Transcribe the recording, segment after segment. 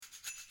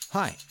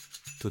Hi,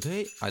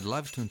 today I'd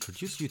love to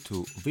introduce you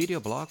to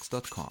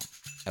videoblogs.com,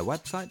 a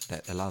website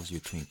that allows you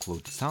to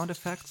include sound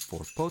effects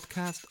for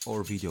podcast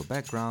or video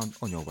background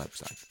on your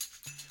website.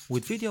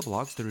 With video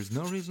blogs, there is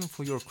no reason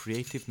for your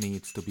creative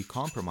needs to be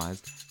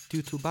compromised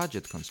due to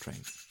budget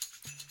constraints.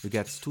 You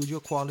get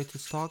studio quality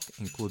stock,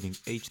 including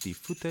HD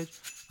footage,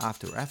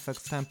 After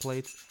Effects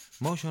templates,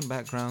 motion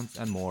backgrounds,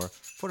 and more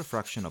for a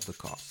fraction of the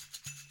cost.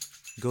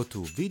 Go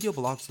to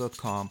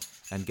videoblogs.com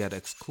and get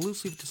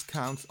exclusive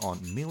discounts on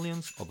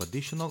millions of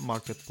additional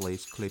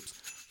marketplace clips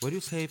where you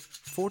save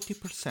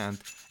 40%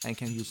 and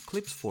can use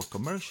clips for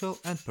commercial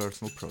and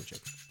personal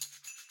projects.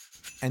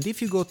 And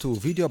if you go to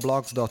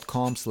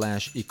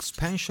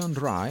videoblogs.com/expansion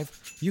drive,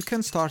 you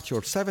can start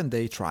your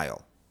 7-day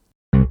trial.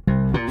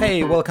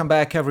 Hey, welcome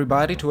back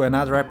everybody to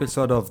another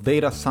episode of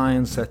Data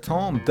Science at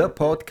Home, the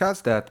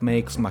podcast that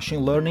makes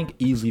machine learning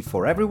easy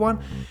for everyone.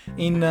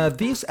 In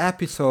this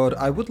episode,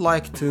 I would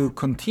like to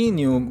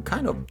continue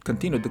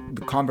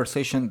the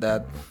conversation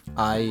that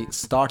I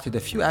started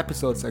a few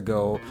episodes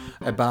ago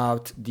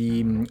about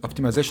the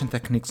optimization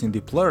techniques in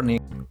deep learning.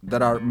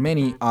 There are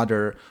many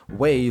other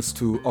ways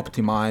to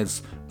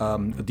optimize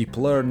deep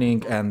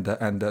learning and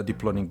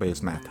deep learning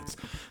based methods.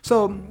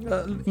 So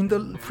in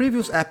the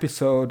previous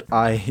episode,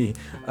 I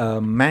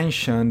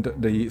mentioned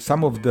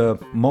some of the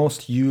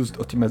most used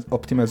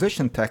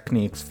optimization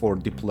techniques for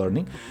deep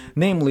learning,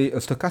 namely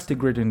stochastic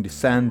gradient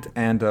descent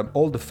and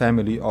all the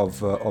family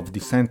of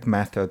descent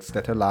methods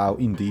that allow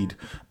indeed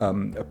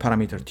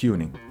parameter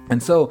tuning.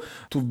 And so,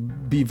 to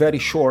be very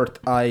short,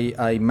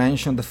 I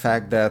mentioned the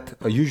fact that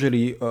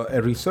usually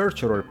a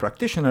researcher or a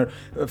practitioner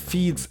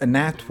feeds a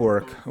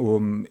network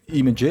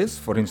images,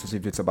 for instance,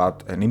 if it's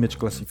about an image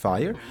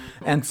classifier,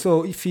 and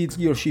so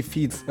he or she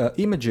feeds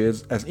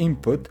images as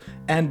input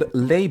and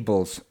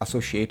labels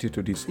associated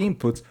to these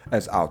inputs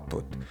as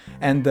output.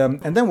 And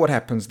then what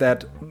happens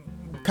that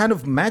kind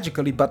of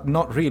magically, but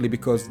not really,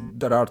 because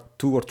there are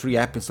 2 or 3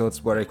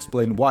 episodes where I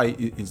explain why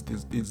is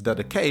that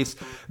the case.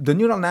 The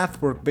neural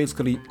network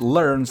basically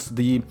learns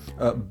the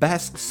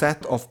best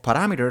set of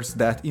parameters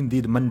that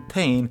indeed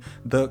maintain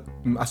the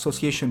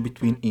association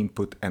between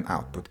input and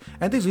output.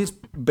 And this is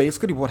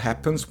basically what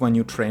happens when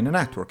you train a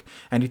network.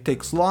 And it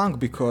takes long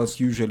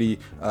because usually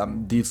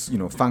this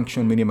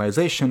function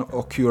minimization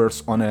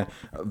occurs on a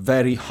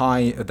very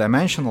high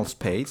dimensional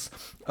space.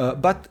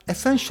 But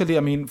essentially,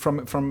 I mean, from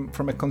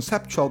a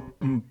conceptual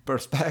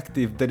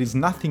perspective, there is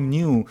nothing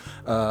new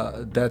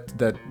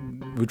that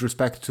with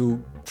respect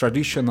to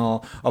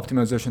traditional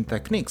optimization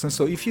techniques. And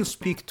so if you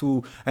speak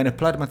to an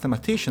applied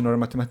mathematician or a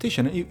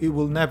mathematician, it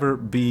will never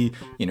be,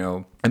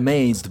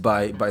 amazed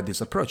by this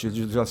approach.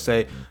 You just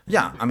say,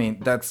 yeah, I mean,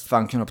 that's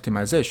function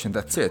optimization.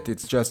 That's it.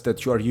 It's just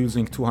that you are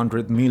using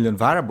 200 million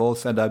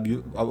variables, and I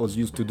was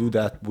used to do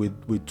that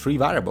with 3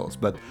 variables.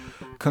 But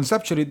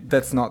conceptually,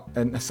 that's not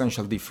an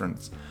essential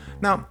difference.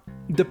 Now,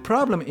 the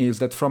problem is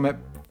that from a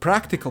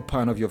practical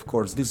point of view, of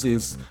course,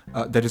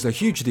 there is a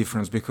huge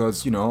difference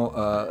because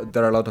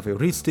there are a lot of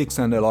heuristics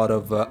and a lot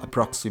of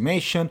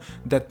approximation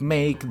that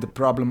make the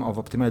problem of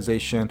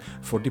optimization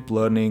for deep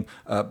learning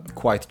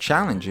quite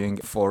challenging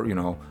for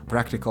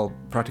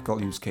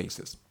practical use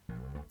cases.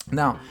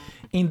 Now,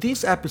 in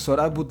this episode,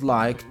 I would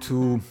like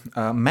to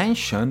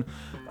mention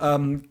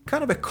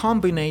kind of a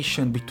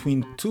combination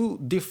between 2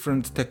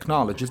 different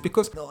technologies,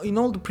 because in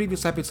all the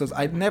previous episodes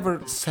I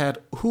never said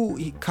who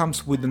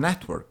comes with the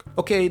network.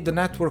 Okay, the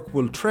network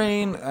will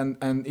train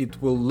and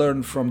it will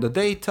learn from the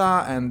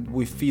data, and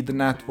we feed the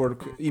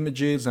network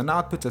images and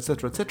outputs,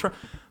 etc.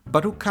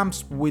 But who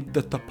comes with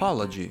the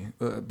topology?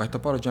 By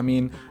topology I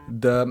mean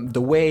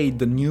the way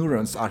the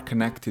neurons are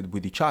connected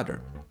with each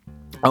other.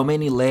 How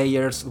many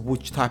layers,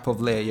 which type of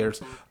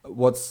layers,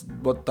 what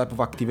type of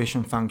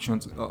activation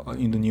functions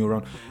in the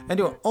neuron,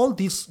 and all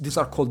these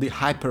are called the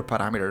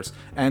hyperparameters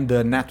and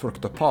the network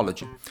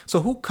topology.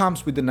 So who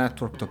comes with the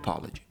network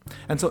topology?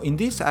 And so in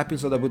this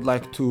episode I would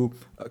like to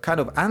kind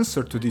of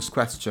answer to this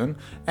question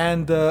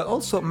and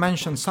also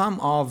mention some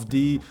of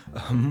the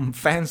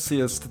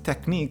fanciest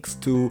techniques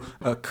to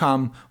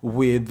come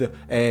with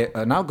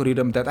an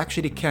algorithm that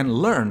actually can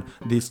learn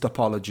these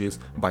topologies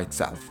by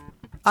itself.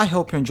 I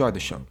hope you enjoy the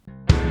show.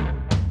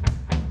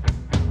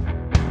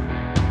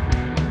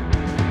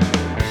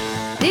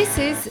 This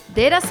is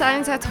Data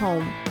Science at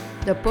Home,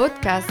 the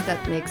podcast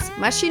that makes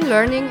machine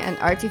learning and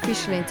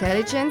artificial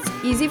intelligence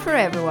easy for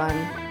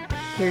everyone.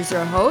 Here's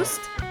your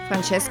host,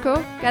 Francesco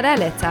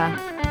Gadaletta.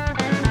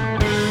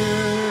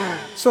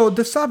 So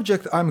the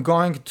subject I'm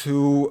going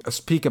to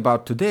speak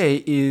about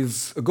today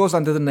goes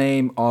under the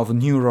name of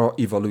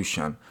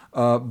neuroevolution.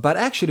 But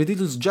actually,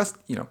 this is just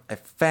a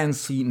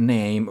fancy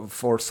name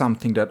for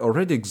something that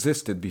already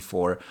existed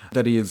before,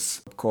 that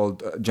is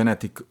called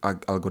genetic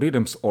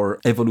algorithms or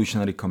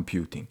evolutionary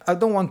computing. I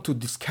don't want to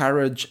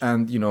discourage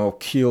and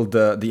kill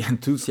the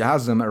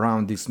enthusiasm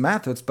around these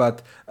methods,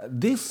 but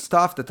this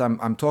stuff that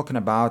I'm talking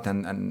about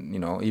and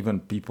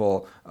even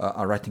people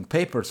are writing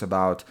papers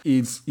about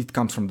it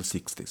comes from the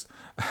 60s.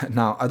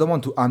 Now, I don't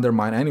want to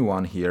undermine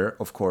anyone here.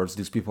 Of course,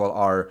 these people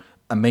are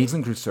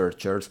amazing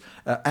researchers.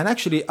 And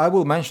actually, I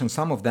will mention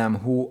some of them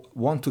who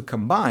want to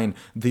combine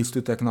these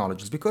two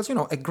technologies because,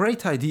 a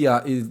great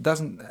idea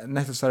doesn't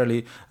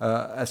necessarily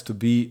has to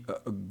be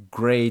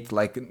great,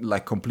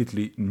 like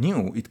completely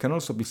new. It can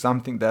also be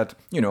something that,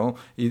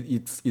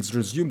 it's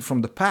resumed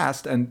from the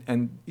past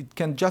and it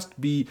can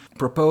just be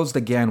proposed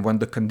again when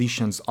the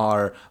conditions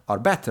are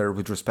better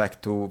with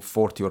respect to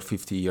 40 or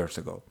 50 years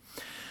ago.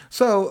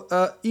 So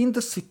in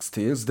the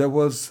 60s, there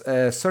was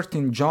a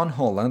certain John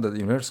Holland at the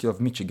University of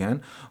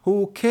Michigan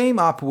who came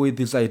up with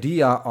this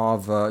idea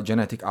of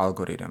genetic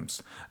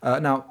algorithms.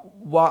 Now,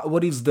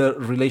 what is the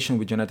relation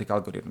with genetic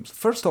algorithms?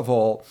 First of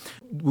all,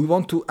 we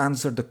want to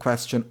answer the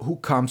question, who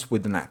comes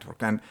with the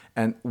network?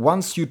 And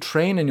once you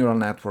train a neural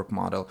network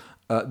model,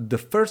 the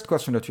first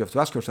question that you have to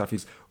ask yourself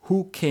is,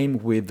 who came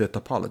with the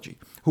topology?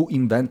 Who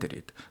invented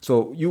it?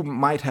 So you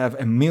might have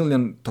a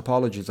million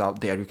topologies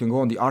out there. You can go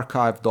on the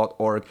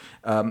archive.org,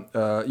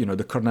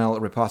 the Cornell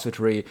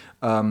repository,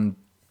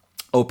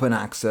 open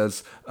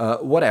access,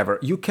 whatever.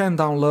 You can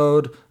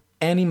download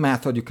any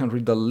method. You can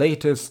read the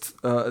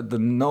latest,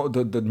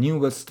 the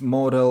newest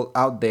model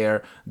out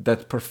there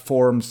that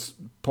performs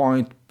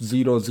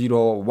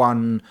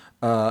 0.001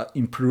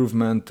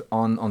 improvement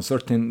on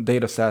certain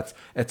data sets,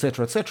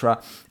 etc.,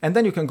 etc. And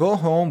then you can go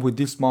home with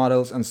these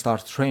models and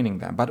start training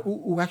them. But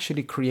who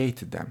actually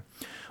created them?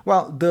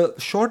 Well, the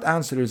short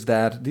answer is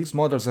that these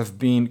models have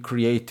been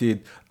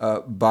created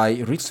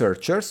by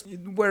researchers,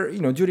 where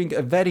during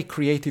a very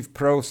creative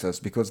process,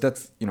 because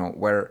that's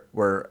where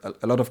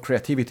a lot of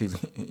creativity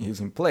is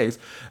in place,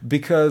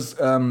 because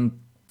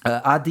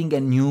adding a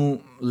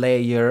new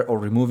layer or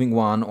removing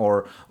one,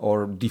 or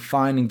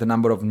defining the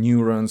number of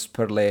neurons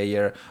per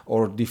layer,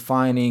 or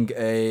defining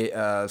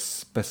a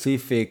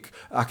specific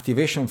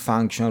activation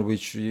function,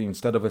 which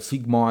instead of a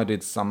sigmoid,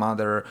 it's some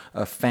other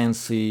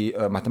fancy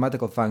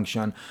mathematical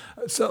function.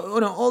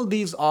 So all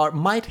these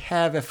might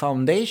have a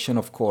foundation,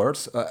 of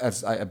course,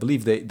 as I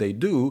believe they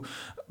do,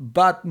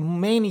 but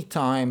many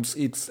times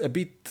it's a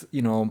bit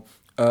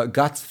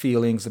gut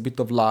feelings, a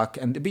bit of luck,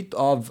 and a bit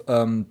of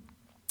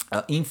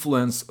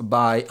influenced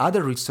by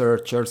other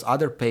researchers,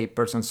 other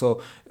papers, and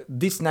so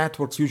these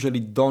networks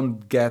usually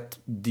don't get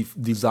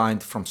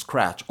designed from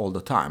scratch all the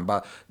time,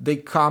 but they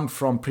come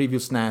from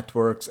previous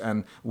networks,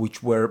 and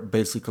which were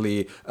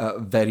basically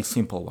very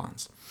simple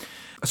ones.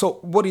 So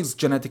what is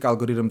genetic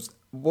algorithms?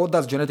 What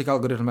does genetic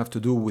algorithm have to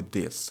do with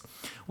this?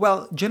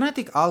 Well,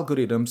 genetic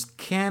algorithms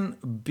can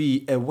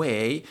be a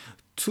way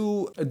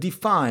to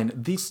define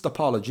these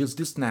topologies,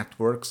 these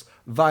networks,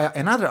 via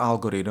another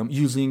algorithm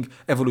using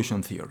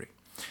evolution theory.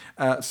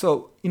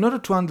 So in order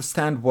to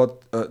understand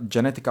what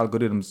genetic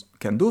algorithms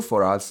can do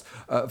for us,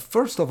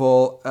 first of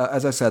all,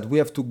 as I said, we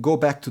have to go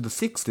back to the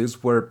 60s,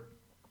 where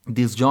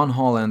this John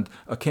Holland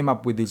came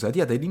up with this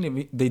idea. They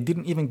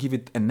didn't even give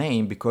it a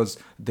name because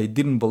they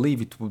didn't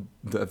believe it would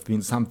have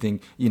been something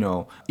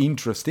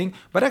interesting,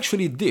 but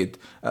actually it did,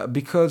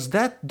 because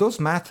those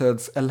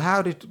methods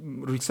allowed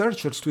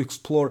researchers to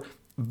explore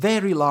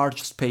very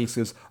large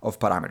spaces of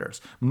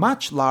parameters,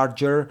 much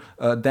larger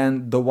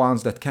than the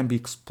ones that can be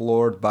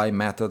explored by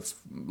methods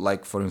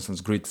like, for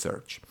instance, grid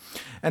search.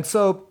 And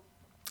so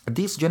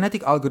these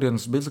genetic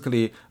algorithms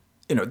basically,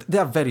 they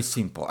are very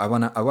simple. I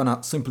wanna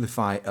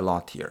simplify a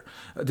lot here.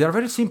 They are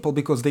very simple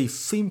because they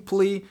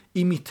simply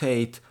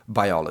imitate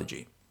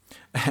biology.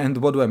 And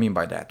what do I mean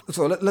by that?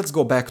 So let's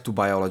go back to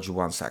biology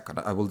 1 second.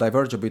 I will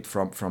diverge a bit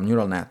from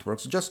neural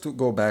networks just to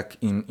go back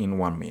in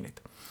 1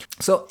 minute.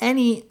 So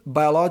any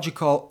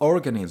biological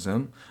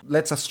organism,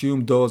 let's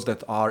assume those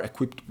that are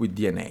equipped with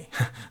DNA.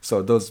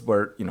 So those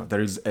where,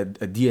 there is a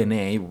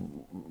DNA,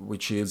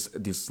 which is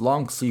this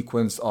long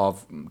sequence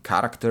of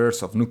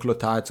characters, of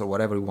nucleotides, or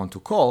whatever you want to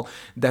call,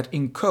 that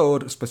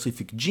encode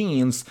specific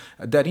genes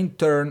that in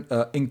turn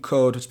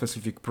encode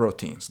specific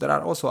proteins. There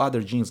are also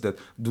other genes that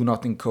do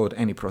not encode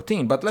any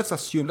protein, but let's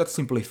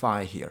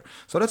simplify here.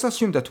 So let's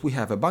assume that we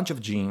have a bunch of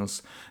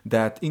genes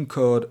that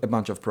encode a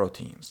bunch of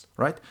proteins,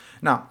 right?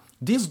 Now,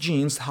 these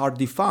genes are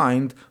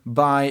defined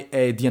by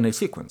a DNA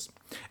sequence,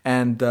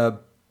 and the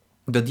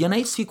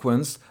DNA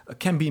sequence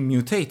can be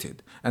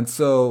mutated. And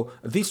so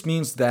this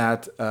means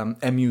that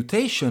a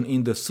mutation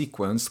in the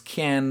sequence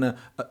can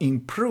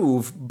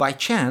improve by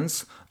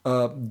chance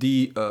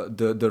the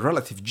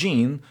relative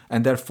gene,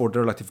 and therefore the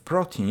relative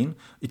protein.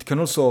 It can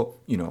also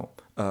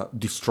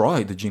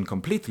destroy the gene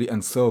completely,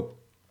 and so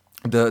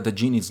the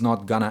gene is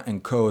not gonna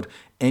encode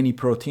any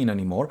protein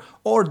anymore,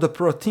 or the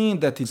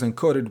protein that is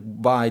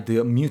encoded by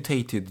the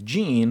mutated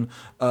gene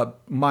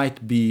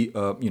might be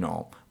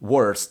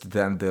worse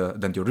than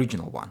the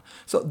original one.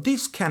 So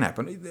this can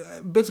happen.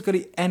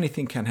 Basically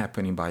anything can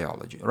happen in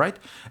biology, right?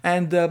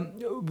 And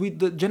with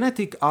the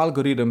genetic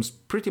algorithms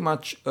pretty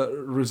much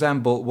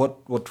resemble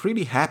what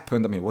really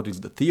happened. I mean, what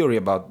is the theory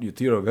about the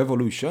theory of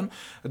evolution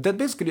that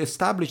basically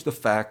established the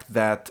fact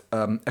that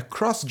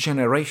across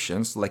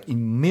generations, like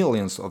in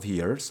millions of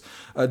years,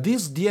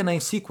 these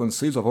DNA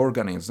sequences of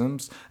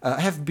organisms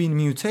have been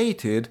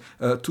mutated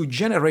to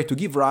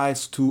give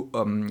rise to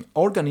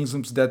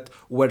organisms that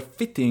were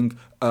fitting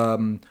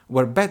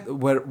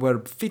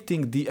were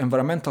fitting the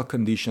environmental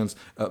conditions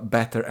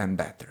better and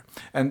better.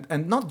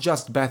 And not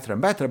just better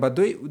and better, but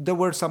there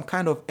were some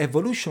kind of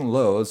evolution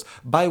laws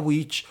by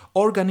which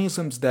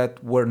organisms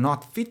that were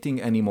not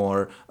fitting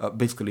anymore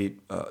basically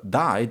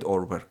died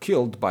or were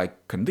killed by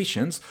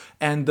conditions,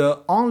 and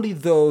only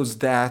those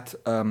that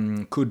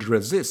could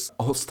resist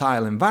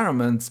hostile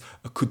environments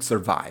could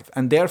survive.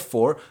 And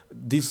therefore,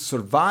 this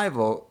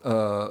survival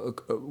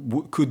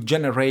could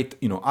generate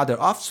other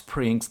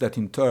offsprings that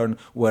in turn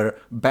were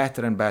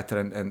better and better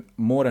and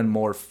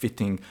more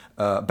fitting,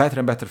 better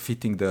and better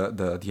fitting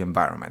the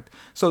environment.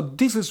 So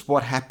this is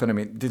what happened. I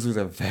mean, this is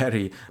a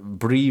very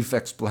brief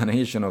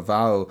explanation of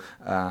how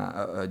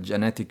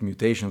genetic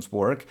mutations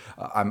work.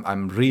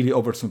 I'm really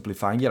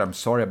oversimplifying it. I'm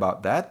sorry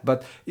about that,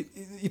 but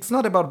it's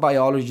not about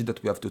biology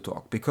that we have to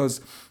talk,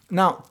 because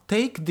now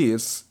take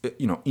this,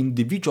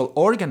 individual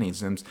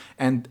organisms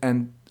and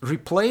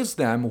replace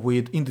them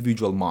with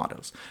individual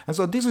models. And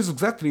so this is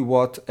exactly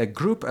what a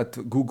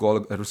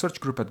research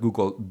group at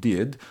Google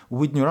did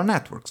with neural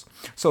networks.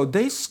 So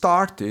they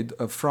started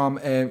from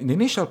an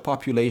initial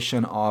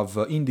population of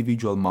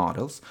individual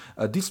models.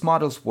 These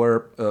models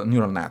were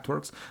neural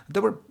networks. They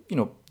were,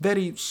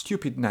 very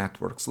stupid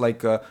networks, like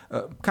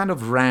kind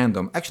of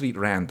random.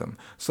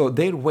 So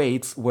their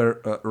weights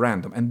were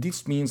random. And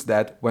this means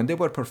that when they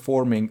were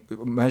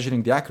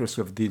measuring the accuracy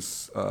of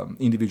these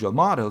individual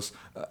models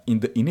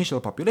in the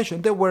initial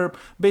population, they were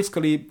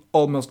basically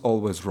almost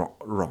always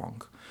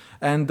wrong.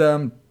 And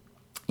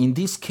in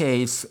this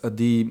case,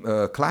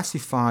 the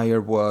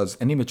classifier was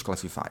an image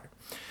classifier.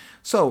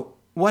 So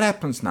what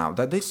happens now?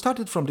 That they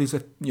started from these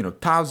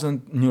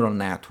 1,000 neural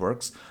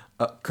networks,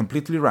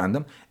 completely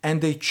random,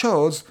 and they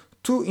chose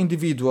two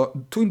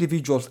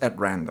individuals at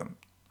random.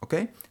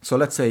 Okay, so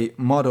let's say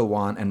model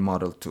 1 and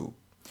model 2.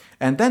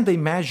 And then they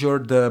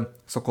measured the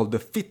so-called the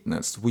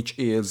fitness, which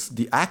is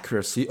the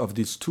accuracy of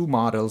these two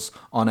models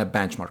on a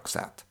benchmark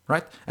set,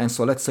 right? And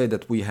so let's say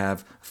that we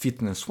have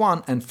fitness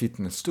 1 and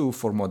fitness 2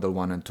 for model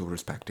 1 and 2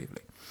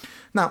 respectively.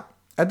 Now,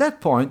 at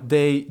that point,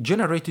 they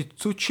generated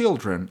two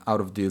children out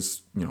of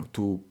these,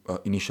 two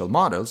initial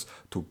models,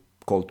 two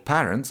called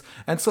parents,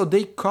 and so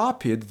they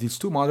copied these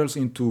two models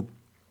into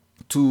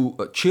two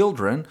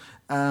children,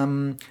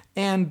 and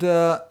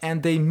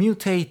they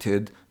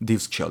mutated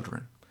these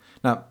children.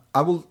 Now,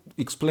 I will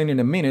explain in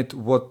a minute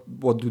what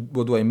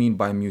do I mean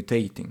by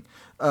mutating.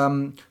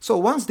 So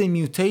once they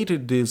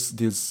mutated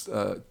these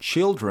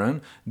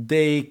children,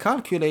 they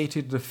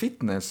calculated the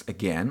fitness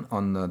again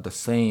on the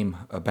same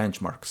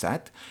benchmark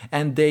set,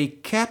 and they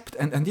kept,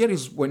 and here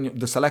is when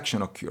the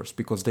selection occurs,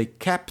 because they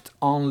kept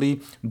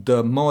only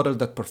the model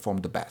that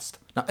performed the best.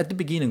 Now, at the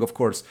beginning, of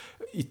course,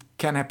 it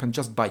can happen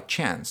just by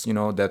chance,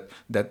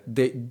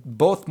 that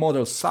both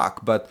models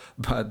suck, but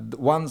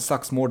one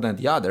sucks more than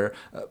the other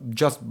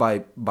just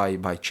by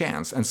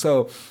chance. And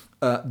so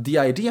the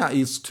idea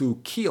is to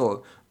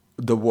kill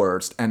the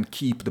worst and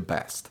keep the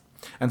best.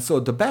 And so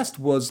the best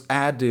was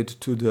added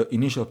to the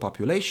initial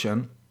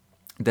population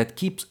that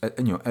keeps,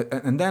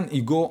 and then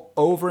you go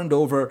over and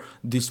over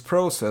this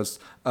process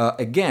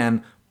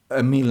again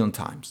 1,000,000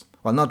 times.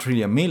 Well, not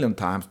really 1,000,000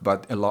 times,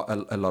 but a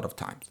lot of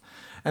times.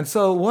 And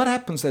so what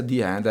happens at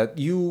the end, that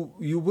you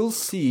will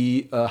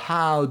see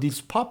how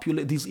this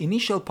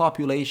initial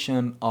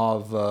population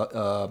of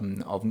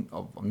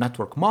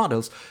network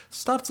models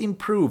starts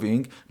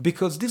improving,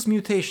 because these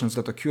mutations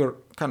that occur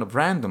kind of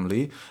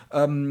randomly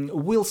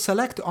will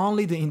select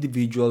only the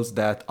individuals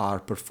that are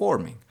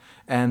performing,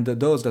 and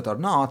those that are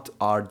not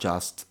are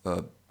just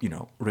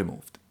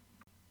removed.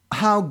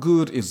 How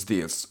good is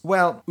this?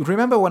 Well,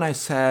 remember when I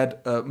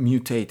said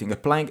mutating,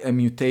 applying a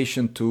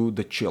mutation to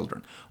the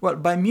children? Well,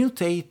 by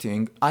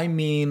mutating, I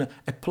mean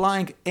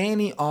applying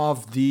any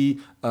of the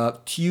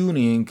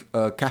tuning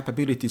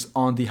capabilities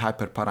on the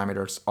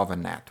hyperparameters of a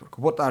network.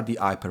 What are the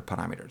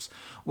hyperparameters?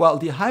 Well,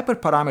 the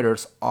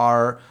hyperparameters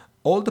are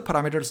all the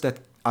parameters that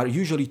are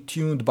usually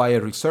tuned by a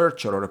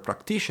researcher or a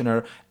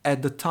practitioner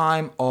at the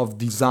time of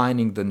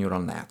designing the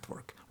neural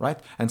network. Right?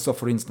 And so,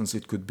 for instance,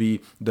 it could be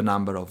the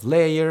number of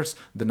layers,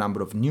 the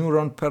number of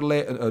neurons per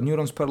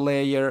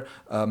layer,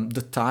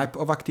 the type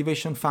of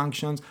activation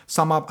functions,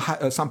 some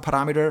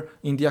parameter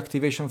in the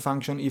activation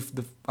function, if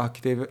the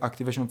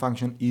activation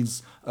function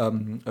is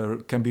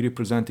can be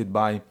represented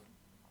by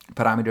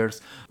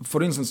parameters.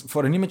 For instance,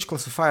 for an image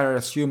classifier, I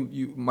assume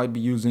you might be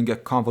using a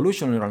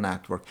convolutional neural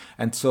network.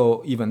 And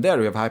so even there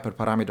you have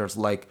hyperparameters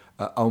like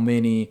how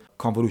many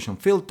convolution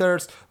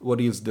filters,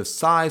 what is the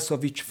size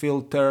of each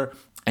filter,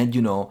 and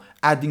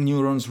adding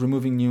neurons,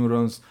 removing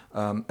neurons,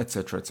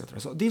 etc., etc.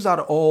 So these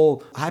are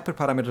all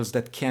hyperparameters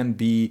that can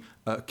be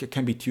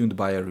tuned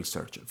by a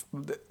researcher.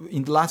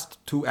 In the last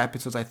two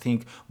episodes, I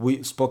think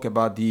we spoke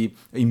about the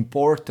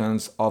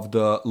importance of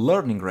the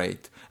learning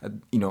rate,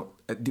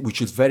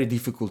 which is very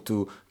difficult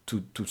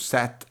to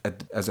set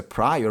as a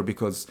prior,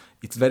 because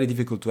it's very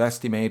difficult to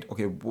estimate.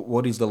 Okay,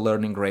 what is the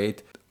learning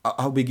rate?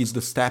 How big is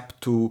the step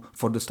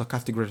for the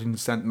stochastic gradient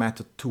descent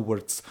method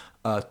towards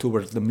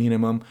the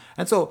minimum?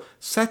 And so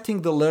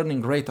setting the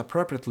learning rate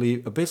appropriately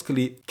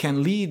basically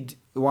can lead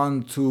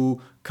one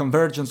to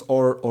convergence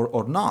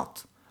or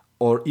not,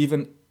 or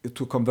even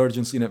to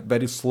convergence in a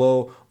very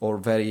slow or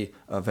very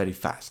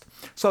fast.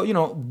 So,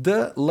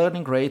 the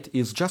learning rate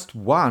is just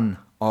one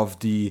of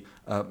the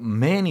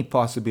many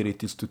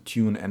possibilities to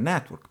tune a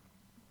network.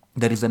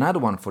 There is another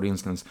one, for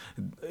instance,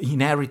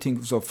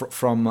 inheriting, so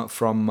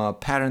from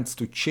parents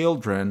to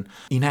children,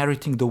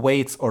 inheriting the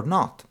weights or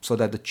not, so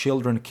that the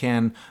children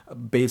can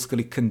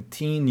basically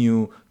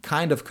continue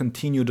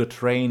the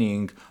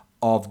training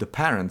of the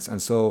parents, and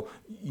so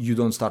you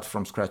don't start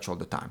from scratch all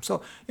the time.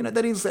 So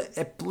there is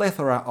a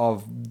plethora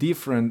of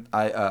different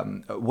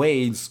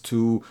ways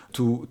to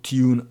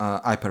tune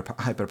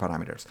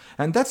hyperparameters,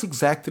 and that's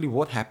exactly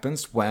what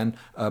happens when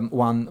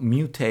one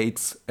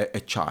mutates a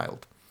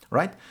child,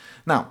 right?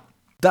 Now,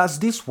 does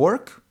this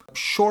work?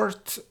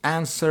 Short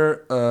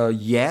answer,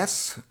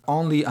 yes,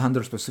 only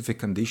under specific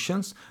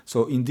conditions.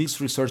 So in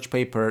this research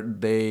paper,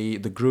 the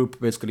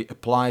group basically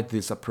applied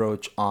this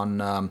approach on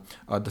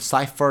the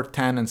Cypher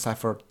 10 and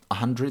Cypher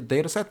 100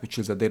 dataset, which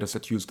is a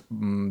dataset used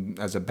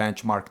as a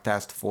benchmark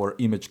test for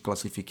image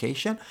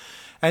classification.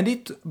 And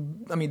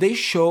they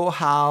show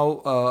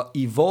how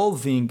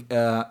evolving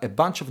a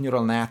bunch of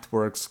neural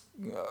networks,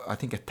 I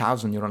think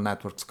 1,000 neural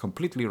networks,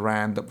 completely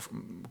random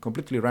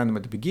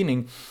at the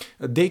beginning,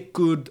 they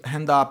could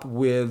end up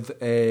with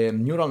a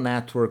neural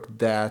network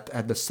that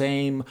had the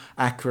same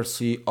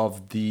accuracy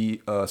of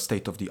the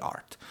state of the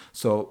art.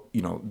 So,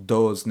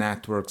 those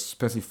networks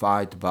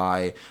specified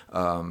by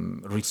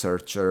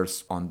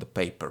researchers on the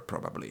paper,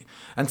 probably.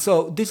 And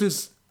so this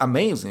is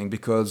amazing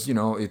because,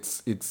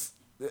 it's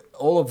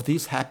all of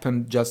this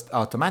happened just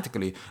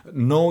automatically.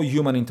 No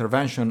human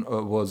intervention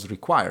was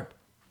required,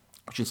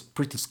 which is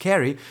pretty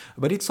scary.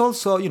 But it's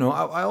also,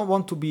 I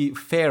want to be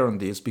fair on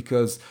this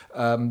because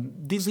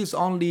this is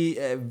only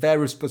a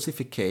very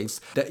specific case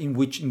in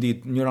which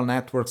indeed neural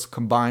networks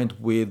combined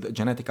with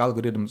genetic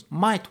algorithms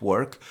might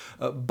work.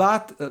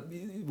 But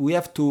we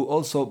have to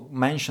also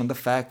mention the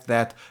fact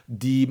that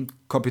the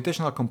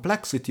computational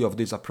complexity of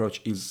this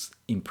approach is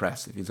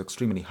impressive, is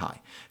extremely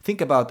high.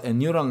 Think about a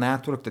neural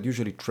network that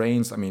usually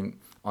trains,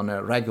 on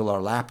a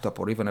regular laptop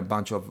or even a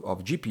bunch of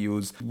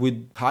GPUs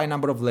with high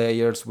number of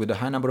layers, with a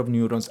high number of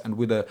neurons, and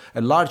with a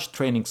large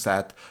training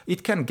set.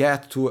 It can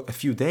get to a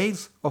few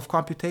days of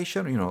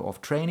computation,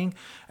 of training.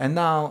 And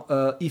now,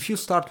 if you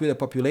start with a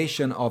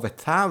population of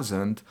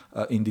 1,000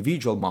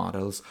 individual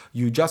models,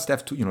 you just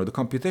have to, the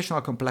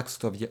computational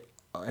complexity of the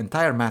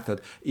entire method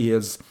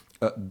is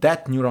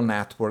that neural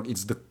network.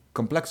 It's the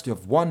complexity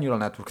of one neural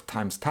network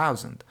times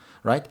 1,000,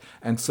 right?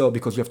 And so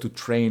because you have to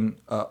train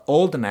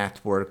all the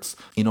networks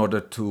in order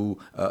to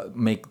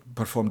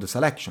perform the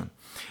selection.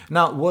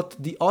 Now,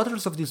 what the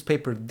authors of this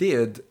paper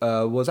did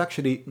was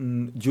actually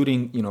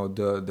during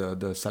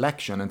the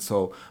selection, and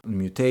so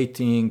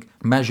mutating,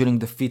 measuring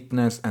the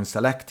fitness, and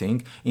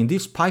selecting in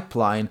this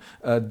pipeline,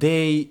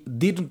 they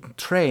didn't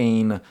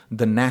train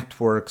the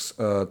networks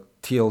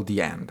till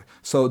the end.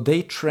 So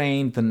they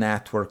trained the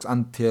networks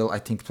until I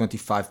think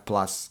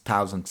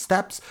 25,000+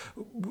 steps.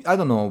 I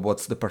don't know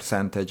what's the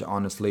percentage,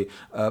 honestly,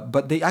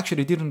 but they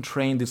actually didn't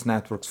train these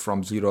networks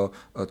from zero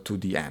to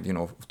the end,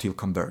 till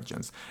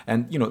convergence.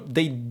 And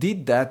they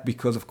did that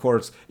because, of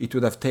course, it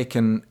would have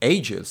taken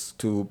ages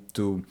to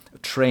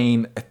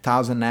train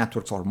 1,000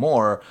 networks or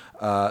more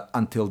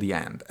until the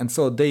end. And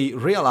so they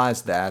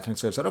realized that, and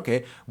so they said,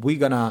 okay, we're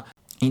gonna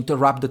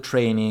interrupt the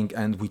training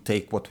and we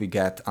take what we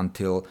get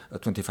until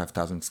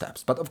 25,000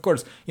 steps. But of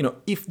course,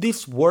 if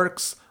this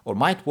works or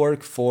might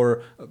work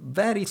for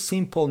very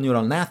simple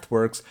neural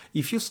networks,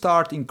 if you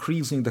start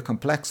increasing the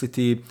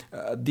complexity,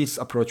 this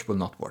approach will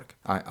not work,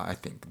 I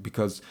think,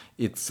 because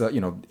it's,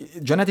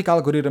 genetic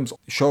algorithms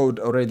showed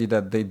already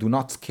that they do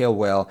not scale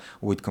well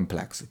with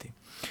complexity.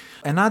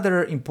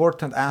 Another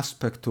important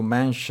aspect to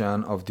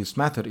mention of this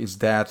method is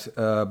that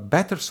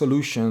better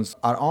solutions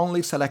are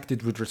only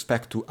selected with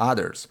respect to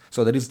others.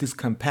 So there is this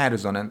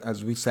comparison, and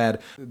as we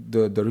said,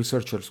 the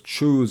researchers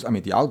choose,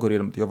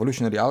 the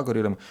evolutionary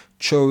algorithm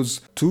chose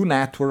two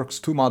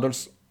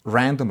models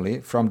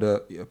randomly from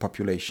the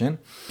population.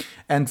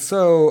 And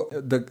so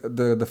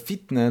the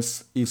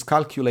fitness is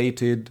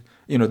calculated,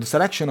 the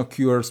selection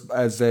occurs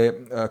as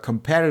a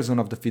comparison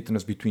of the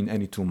fitness between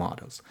any two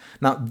models.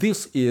 Now,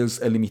 this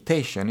is a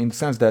limitation in the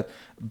sense that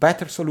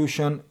a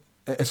solution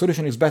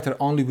is better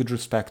only with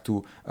respect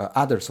to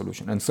other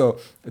solution. And so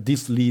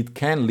this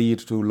can lead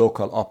to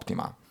local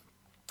optima.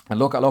 And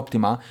local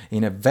optima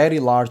in a very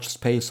large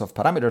space of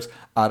parameters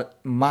are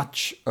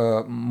much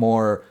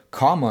more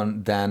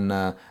common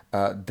than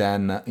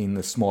in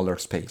the smaller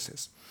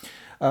spaces.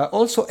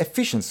 Also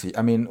efficiency.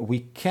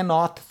 We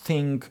cannot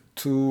think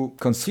to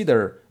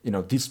consider,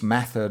 this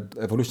method,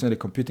 evolutionary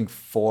computing,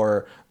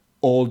 for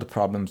all the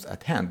problems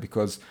at hand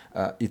because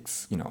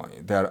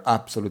they're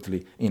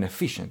absolutely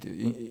inefficient.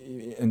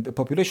 And the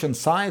population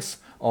size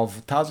of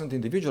 1,000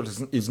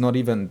 individuals is not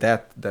even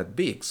that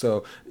big.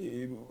 So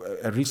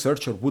a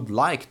researcher would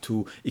like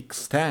to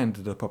extend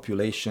the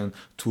population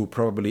to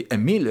probably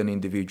 1 million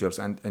individuals,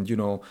 and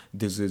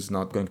this is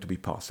not going to be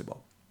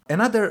possible.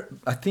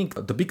 I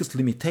think the biggest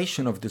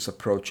limitation of this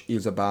approach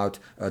is about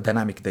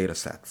dynamic data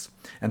sets.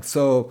 And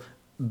so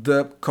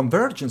the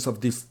convergence of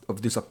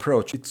this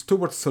approach, it's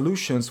towards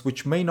solutions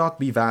which may not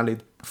be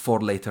valid for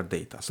later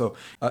data. So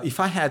if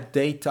I had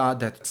data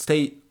that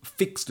stay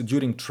fixed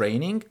during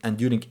training and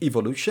during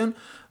evolution,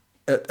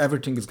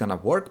 everything is gonna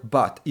work.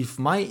 But if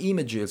my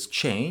images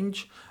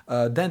change,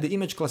 then the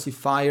image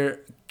classifier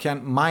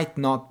might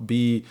not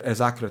be as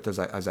accurate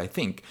as I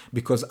think,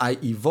 because I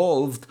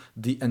evolved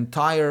the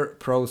entire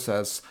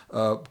process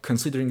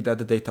considering that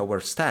the data were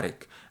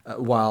static,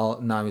 while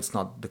now it's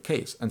not the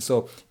case. And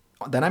so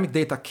dynamic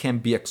data can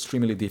be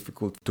extremely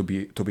difficult to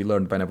be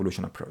learned by an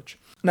evolution approach.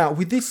 Now,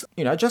 with this,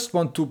 I just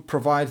want to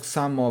provide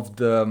some of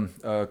the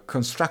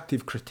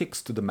constructive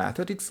critiques to the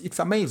method. It's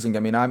amazing. I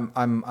mean,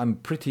 I'm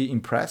pretty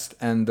impressed,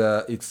 and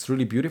it's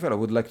really beautiful. I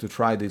would like to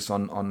try this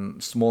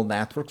on small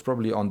networks,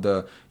 probably on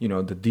the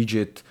the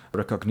digit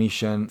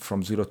recognition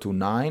from 0 to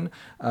 9,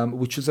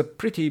 which is a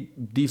pretty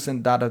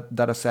decent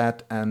data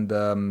set, and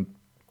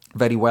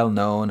very well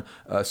known,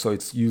 so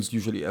it's used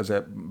usually as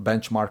a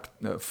benchmark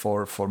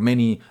for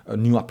many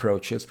new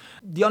approaches.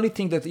 The only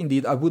thing that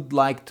indeed I would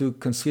like to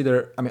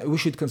consider, we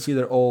should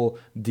consider all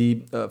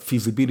the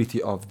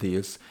feasibility of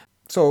this.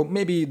 So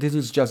maybe this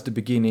is just the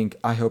beginning.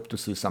 I hope to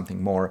see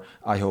something more.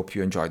 I hope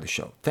you enjoy the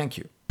show. Thank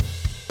you.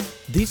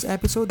 This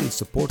episode is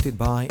supported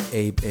by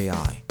Abe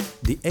AI.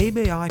 The Abe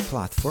AI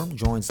platform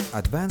joins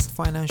advanced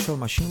financial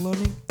machine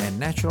learning and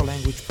natural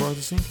language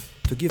processing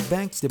to give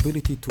banks the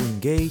ability to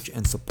engage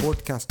and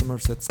support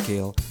customers at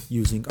scale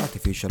using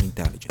artificial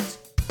intelligence.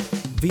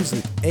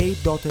 Visit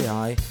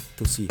abe.ai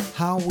to see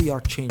how we are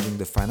changing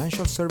the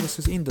financial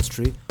services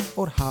industry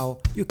or how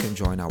you can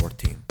join our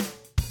team.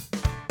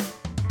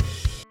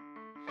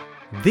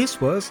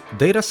 This was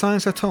Data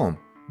Science at Home,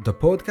 the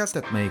podcast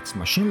that makes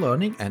machine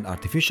learning and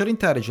artificial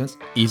intelligence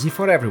easy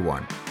for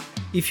everyone.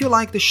 If you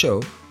like the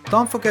show,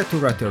 don't forget to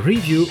write a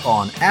review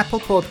on Apple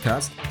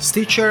Podcast,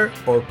 Stitcher,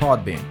 or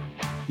Podbean.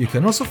 You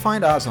can also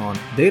find us on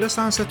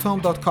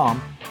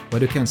datascienceathome.com,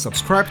 where you can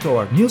subscribe to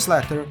our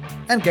newsletter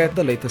and get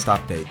the latest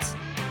updates.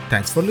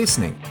 Thanks for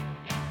listening.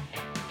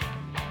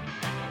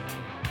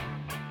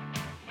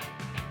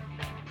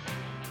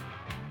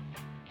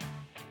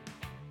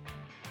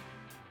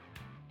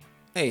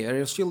 Hey, are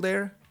you still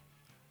there?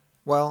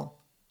 Well,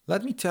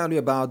 let me tell you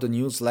about the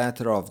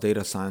newsletter of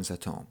Data Science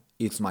at Home.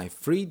 It's my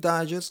free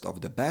digest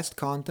of the best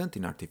content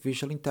in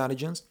artificial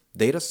intelligence,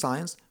 data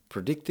science,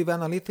 predictive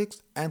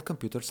analytics, and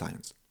computer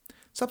science.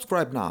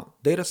 Subscribe now,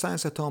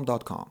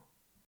 datascienceathome.com.